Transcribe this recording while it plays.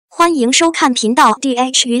欢迎收看频道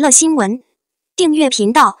D.H 娱乐新闻，订阅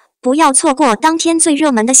频道，不要错过当天最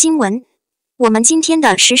热门的新闻。我们今天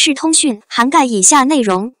的时事通讯涵盖以下内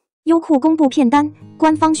容：优酷公布片单，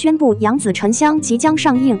官方宣布杨紫沉香即将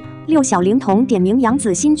上映，6小龄童点名杨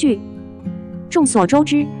紫新剧。众所周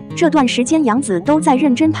知，这段时间杨紫都在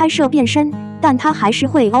认真拍摄变身，但她还是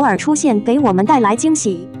会偶尔出现，给我们带来惊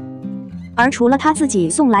喜。而除了她自己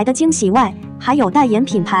送来的惊喜外，还有代言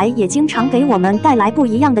品牌也经常给我们带来不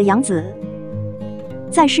一样的杨紫。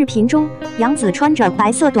在视频中，杨紫穿着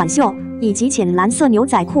白色短袖以及浅蓝色牛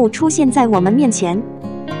仔裤出现在我们面前。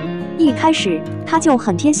一开始，她就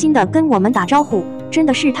很贴心地跟我们打招呼，真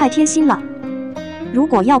的是太贴心了。如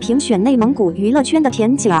果要评选内蒙古娱乐圈的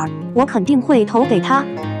甜姐儿，我肯定会投给她。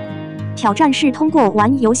挑战是通过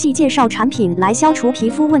玩游戏介绍产品来消除皮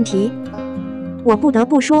肤问题。我不得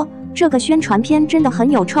不说，这个宣传片真的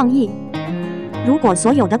很有创意。如果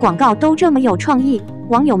所有的广告都这么有创意，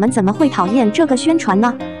网友们怎么会讨厌这个宣传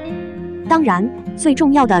呢？当然，最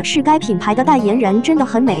重要的是该品牌的代言人真的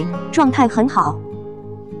很美，状态很好。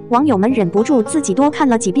网友们忍不住自己多看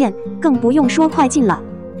了几遍，更不用说快进了。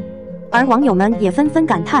而网友们也纷纷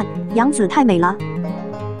感叹杨紫太美了。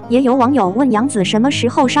也有网友问杨紫什么时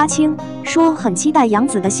候杀青，说很期待杨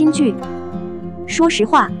紫的新剧。说实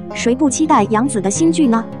话，谁不期待杨紫的新剧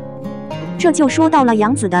呢？这就说到了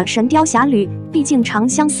杨紫的《神雕侠侣》，毕竟《长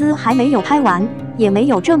相思》还没有拍完，也没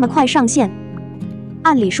有这么快上线。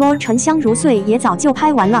按理说《沉香如碎》也早就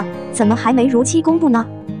拍完了，怎么还没如期公布呢？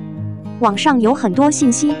网上有很多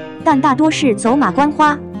信息，但大多是走马观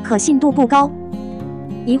花，可信度不高。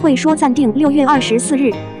一会说暂定6月24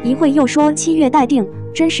日，一会又说7月待定，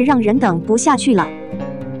真是让人等不下去了。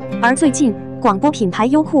而最近，广播品牌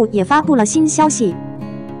优酷也发布了新消息。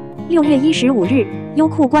6月15日，优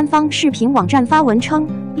酷官方视频网站发文称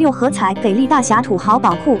，6合彩给力大侠土豪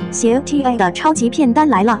宝库携 TA 的超级片单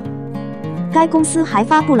来了。该公司还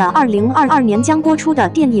发布了2022年将播出的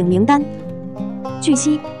电影名单。据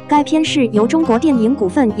悉，该片是由中国电影股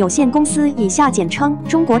份有限公司（以下简称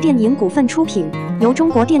中国电影股份）出品，由中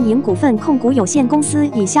国电影股份控股有限公司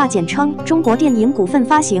（以下简称中国电影股份）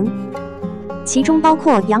发行。其中包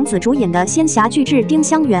括杨紫主演的仙侠巨制《丁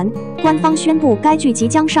香园》，官方宣布该剧即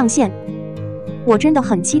将上线。我真的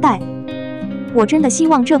很期待，我真的希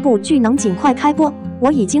望这部剧能尽快开播，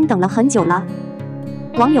我已经等了很久了。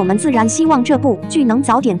网友们自然希望这部剧能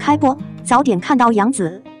早点开播，早点看到杨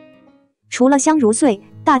紫。除了香如碎，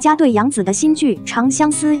大家对杨紫的新剧《长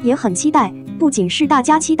相思》也很期待，不仅是大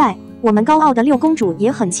家期待，我们高傲的六公主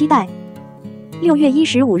也很期待。6月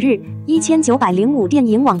15日，1905电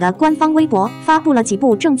影网的官方微博发布了几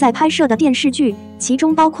部正在拍摄的电视剧，其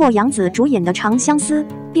中包括杨紫主演的《长相思》，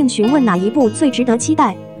并询问哪一部最值得期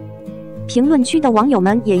待。评论区的网友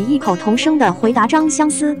们也异口同声地回答张相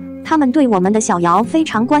思，他们对我们的小瑶非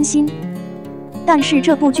常关心。但是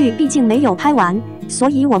这部剧毕竟没有拍完，所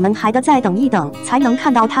以我们还得再等一等才能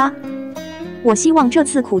看到它。我希望这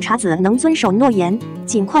次苦茶子能遵守诺言，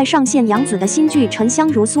尽快上线杨紫的新剧《沉香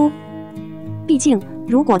如酥》。毕竟，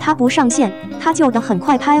如果他不上线，他就得很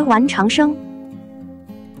快拍完长生。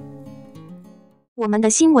我们的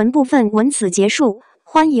新闻部分文此结束，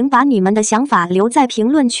欢迎把你们的想法留在评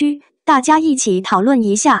论区，大家一起讨论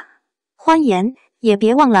一下。欢迎，也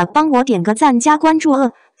别忘了帮我点个赞加关注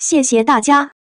谢谢大家。